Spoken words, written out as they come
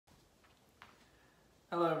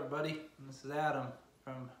Hello everybody, this is Adam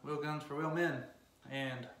from Wheel Guns for Wheel Men,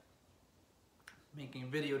 and making a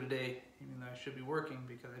video today even though I should be working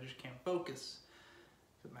because I just can't focus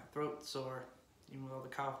because my throat's sore even with all the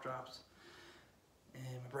cough drops, and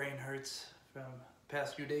my brain hurts from the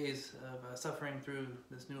past few days of suffering through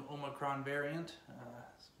this new Omicron variant.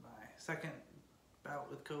 It's my second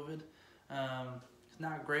bout with COVID. It's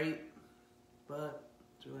not great, but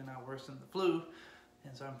it's really not worse than the flu,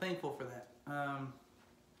 and so I'm thankful for that.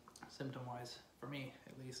 Symptom-wise, for me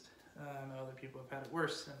at least. I know other people have had it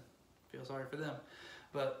worse and feel sorry for them,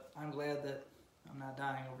 but I'm glad that I'm not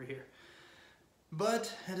dying over here. But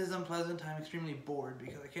it is unpleasant. I'm extremely bored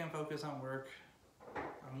because I can't focus on work.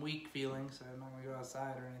 I'm weak feeling, so I'm not going to go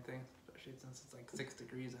outside or anything, especially since it's like 6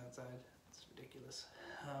 degrees outside. It's ridiculous.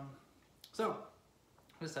 So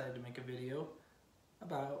I decided to make a video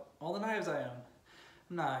about all the knives I own.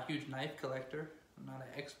 I'm not a huge knife collector. I'm not an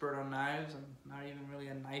expert on knives. I'm not even really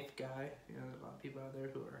a knife guy. You know, there's a lot of people out there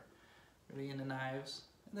who are really into knives,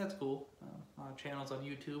 and that's cool. A lot of channels on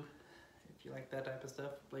YouTube, if you like that type of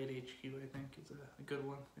stuff. Blade HQ, I think, is a good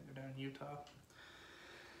one. I think they're down in Utah.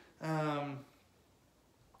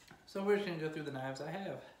 So we're just going to go through the knives I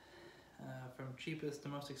have, from cheapest to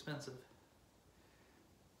most expensive.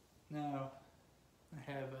 Now, I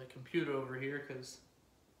have a computer over here because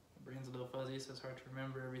my brain's a little fuzzy, so it's hard to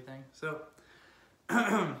remember everything. So,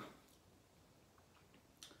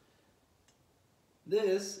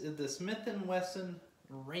 this is the Smith & Wesson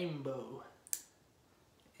Rainbow,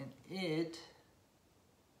 and it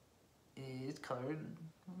is colored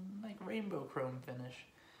like rainbow chrome finish,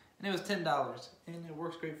 and it was $10, and it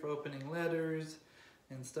works great for opening letters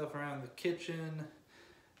and stuff around the kitchen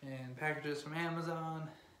and packages from Amazon,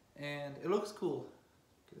 and it looks cool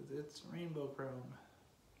because it's rainbow chrome.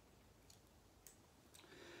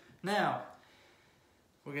 Now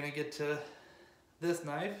we're gonna get to this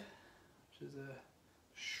knife, which is a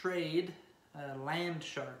Schrade Land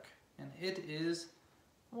Shark, and it is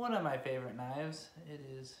one of my favorite knives. It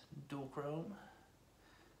is dual chrome,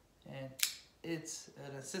 and it's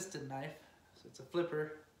an assisted knife, so it's a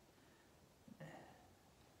flipper. It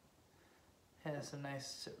has some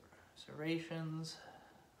nice serrations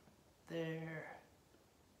there.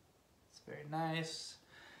 It's very nice.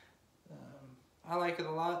 I like it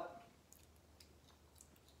a lot.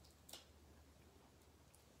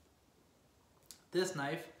 This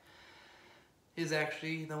knife is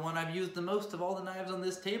actually the one I've used the most of all the knives on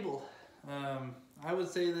this table. I would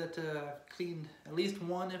say that I've cleaned at least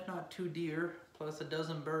 1, if not 2 deer, plus a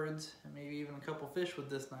dozen birds, and maybe even a couple fish with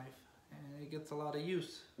this knife. And it gets a lot of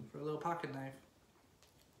use for a little pocket knife.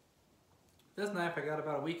 This knife I got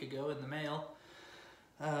about a week ago in the mail.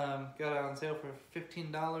 Got it on sale for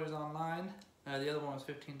 $15 online. The other one was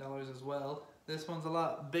 $15 as well. This one's a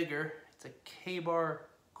lot bigger. It's a Ka-Bar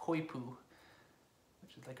Koipu,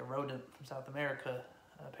 which is like a rodent from South America,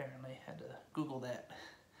 apparently. Had to Google that.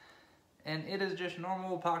 And it is just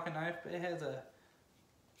normal pocket knife, but it has a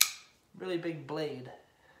really big blade.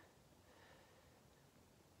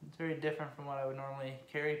 It's very different from what I would normally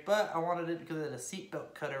carry, but I wanted it because it had a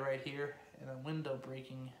seatbelt cutter right here and a window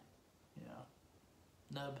breaking,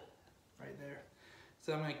 nub right there.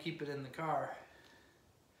 So I'm gonna keep it in the car.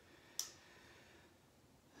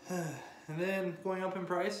 And then going up in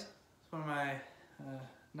price, it's one of my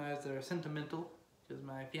knives that are sentimental because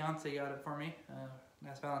my fiance got it for me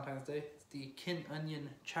last Valentine's Day. It's the Kin Onion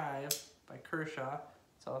Chive by Kershaw.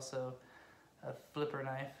 It's also a flipper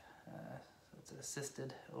knife, so it's an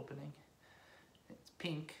assisted opening. It's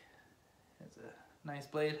pink. It's a nice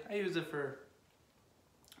blade. I use it for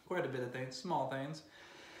quite a bit of things, small things,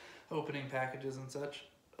 opening packages and such.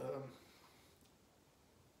 I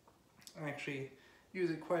actually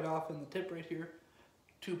use it quite often, the tip right here,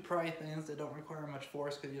 to pry things that don't require much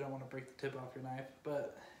force because you don't want to break the tip off your knife.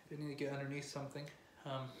 But if you need to get underneath something,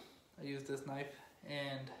 I use this knife,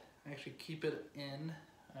 and I actually keep it in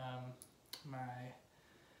my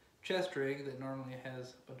chest rig that normally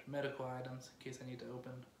has a bunch of medical items in case I need to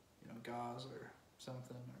open, gauze or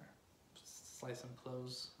something, or slice some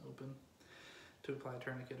clothes open to apply a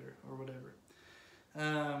tourniquet or whatever.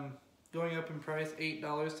 Going up in price, $8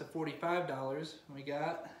 to $45. We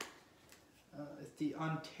got it's the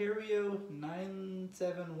Ontario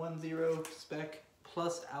 9710 Spec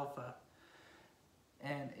Plus Alpha,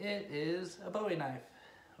 and it is a Bowie knife,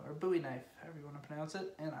 or a Bowie knife, however you want to pronounce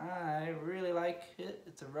it, and I really like it.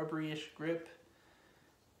 It's a rubbery-ish grip,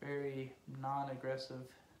 very non-aggressive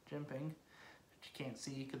jimping, which you can't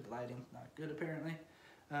see because the lighting's not good apparently.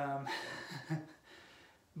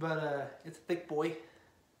 But it's a thick boy,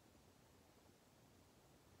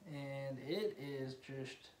 and it is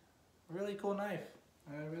just a really cool knife.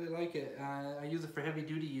 I really like it. I use it for heavy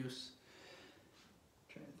duty use.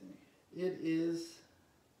 I'm trying to think. It is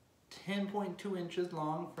 10.2 inches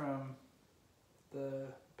long from the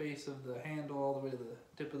base of the handle all the way to the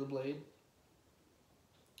tip of the blade.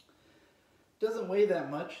 Doesn't weigh that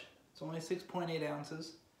much. It's only 6.8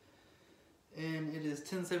 ounces. And it is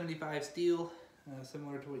 1075 steel,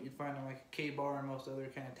 similar to what you'd find on like a K-bar and most other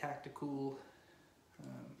kind of tactical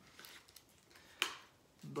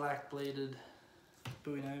black bladed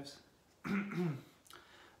Bowie knives.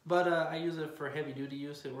 But I use it for heavy duty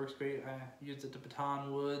use. It works great. I use it to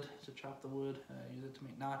baton wood, to chop the wood. I use it to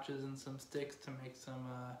make notches and some sticks to make some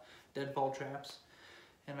deadfall traps.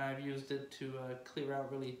 And I've used it to clear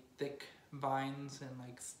out really thick vines and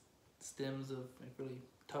like stems of like really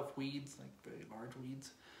tough weeds, like very large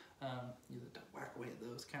weeds. Use it to whack away at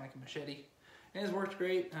those, kind of like a machete. And it's worked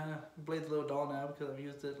great. The blade's a little dull now because I've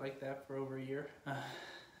used it like that for over a year.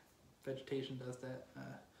 Vegetation does that.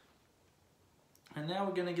 And now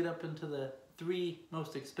we're gonna get up into the 3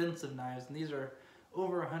 most expensive knives, and these are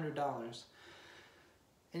over $100.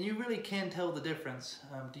 And you really can tell the difference.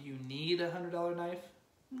 Do you need a $100 knife?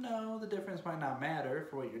 No, the difference might not matter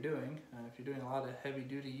for what you're doing. If you're doing a lot of heavy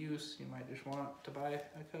duty use, you might just want to buy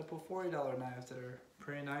a couple $40 knives that are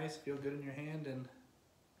pretty nice, feel good in your hand, and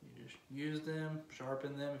you just use them,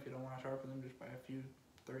 sharpen them. If you don't want to sharpen them, just buy a few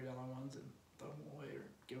 $30 ones and throw them away or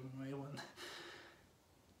give them away when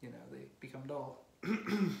they become dull.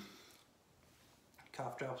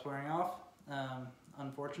 Cough drop's wearing off.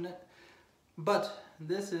 Unfortunate. But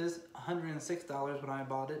this is $106 when I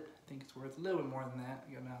bought it. I think it's worth a little bit more than that.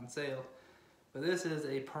 I got it on sale. But this is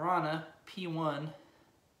a Piranha P1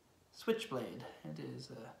 switchblade. It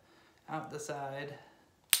is out the side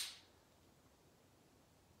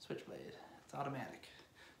switchblade. It's automatic.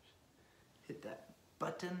 Hit that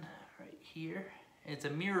button right here. It's a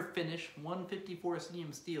mirror finish, 154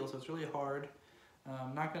 cm steel, so it's really hard.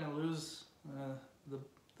 I'm not going to lose the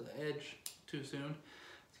edge too soon.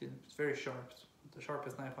 It's very sharp. It's the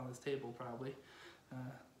sharpest knife on this table, probably.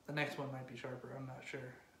 The next one might be sharper, I'm not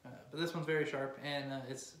sure. But this one's very sharp, and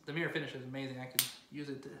the mirror finish is amazing. I can use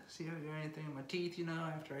it to see if I got anything in my teeth,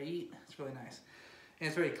 after I eat. It's really nice. And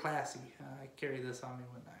it's very classy. I carry this on me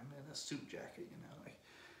when I'm in a suit jacket,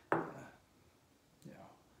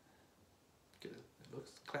 it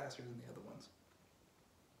looks classier than the other ones.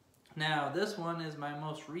 Now, this one is my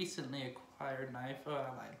most recently acquired knife. Oh,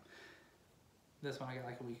 I lied. This one I got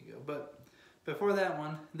like a week ago. But before that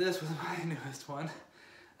one, this was my newest one.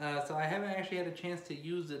 So I haven't actually had a chance to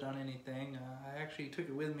use it on anything. I actually took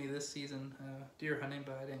it with me this season deer hunting,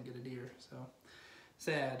 but I didn't get a deer, so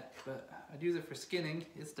sad. But I'd use it for skinning.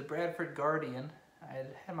 It's the Bradford Guardian. I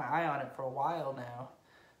had my eye on it for a while now,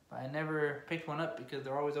 but I never picked one up because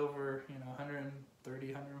they're always over, $130,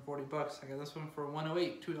 $140. I got this one for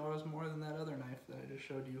 $108, $2 more than that other knife that I just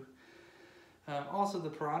showed you. Also, the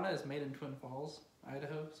Piranha is made in Twin Falls,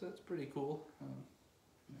 Idaho, so it's pretty cool.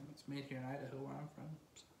 It's made here in Idaho, where I'm from.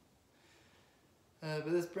 So.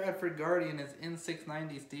 But this Bradford Guardian is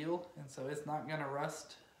N690 steel, and so it's not gonna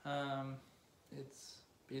rust. It's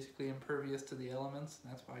basically impervious to the elements,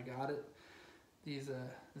 and that's why I got it.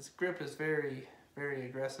 This grip is very, very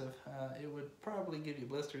aggressive. It would probably give you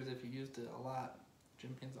blisters if you used it a lot.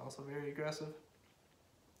 Jim Pin's also very aggressive.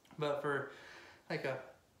 But for like a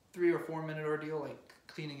 3 or 4 minute ordeal, like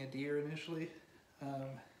cleaning a deer initially,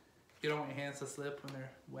 you don't want your hands to slip when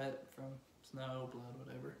they're wet from snow, blood,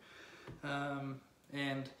 whatever.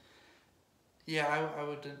 And yeah, I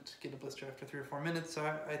wouldn't get a blister after 3 or 4 minutes, so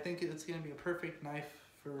I think it's going to be a perfect knife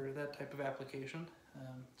for that type of application.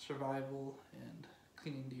 Survival and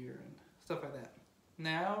cleaning deer and stuff like that.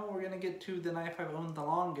 Now we're going to get to the knife I've owned the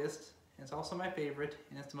longest, and it's also my favorite,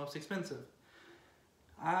 and it's the most expensive.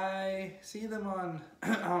 I see them on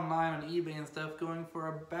online on eBay and stuff going for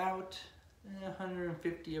about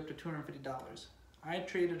 $150 up to $250. I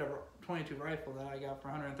traded a .22 rifle that I got for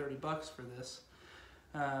 $130 for this,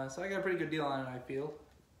 so I got a pretty good deal on it, I feel.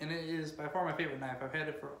 And it is by far my favorite knife. I've had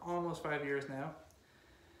it for almost 5 years now,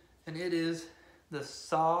 and it is the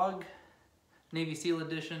SOG Navy SEAL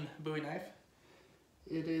Edition Bowie knife.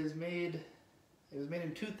 It was made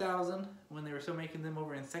in 2000 when they were still making them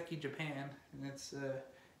over in Seki, Japan, and it's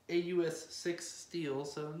AUS 6 steel,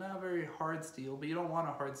 so not very hard steel, but you don't want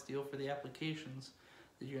a hard steel for the applications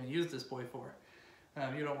that you're going to use this boy for.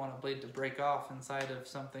 You don't want a blade to break off inside of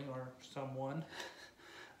something or someone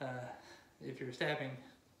if you're stabbing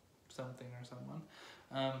something or someone,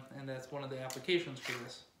 and that's one of the applications for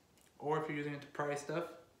this. Or if you're using it to pry stuff,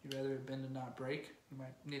 you'd rather it bend and not break, you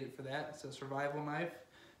might need it for that. It's a survival knife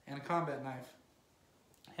and a combat knife.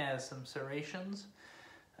 It has some serrations,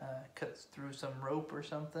 cuts through some rope or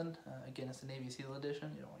something. Again, it's the Navy SEAL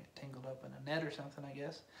edition. You don't want to get tangled up in a net or something, I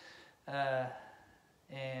guess.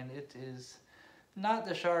 And it is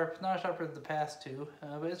not sharper than the past two,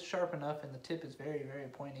 but it's sharp enough, and the tip is very, very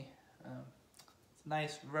pointy. It's a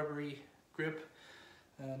nice rubbery grip,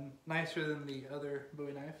 nicer than the other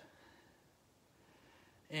Bowie knife.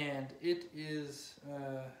 And it is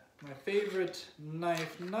my favorite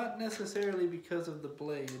knife, not necessarily because of the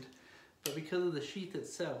blade, but because of the sheath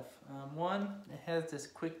itself. One, it has this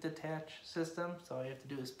quick detach system, so all you have to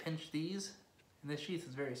do is pinch these, and this sheath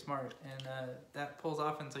is very smart, and that pulls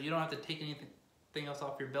off, and so you don't have to take anything else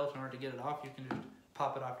off your belt in order to get it off. You can just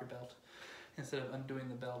pop it off your belt instead of undoing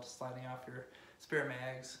the belt, sliding off your spare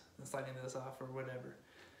mags, and sliding this off or whatever.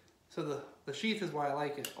 So the sheath is why I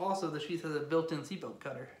like it. Also, the sheath has a built-in seatbelt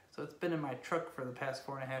cutter, so it's been in my truck for the past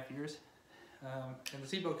 4.5 years. And the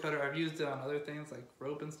seatbelt cutter, I've used it on other things like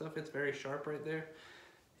rope and stuff. It's very sharp right there.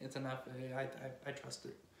 It's enough. I trust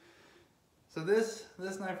it. So this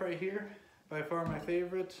knife right here, by far my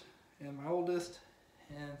favorite and my oldest,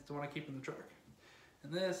 and it's the one I keep in the truck.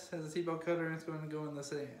 And this has a seatbelt cutter, and it's going to go in the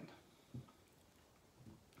sand.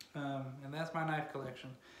 And that's my knife collection.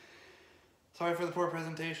 Sorry for the poor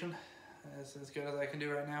presentation. It's as good as I can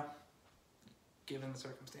do right now, given the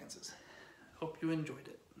circumstances. Hope you enjoyed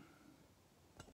it.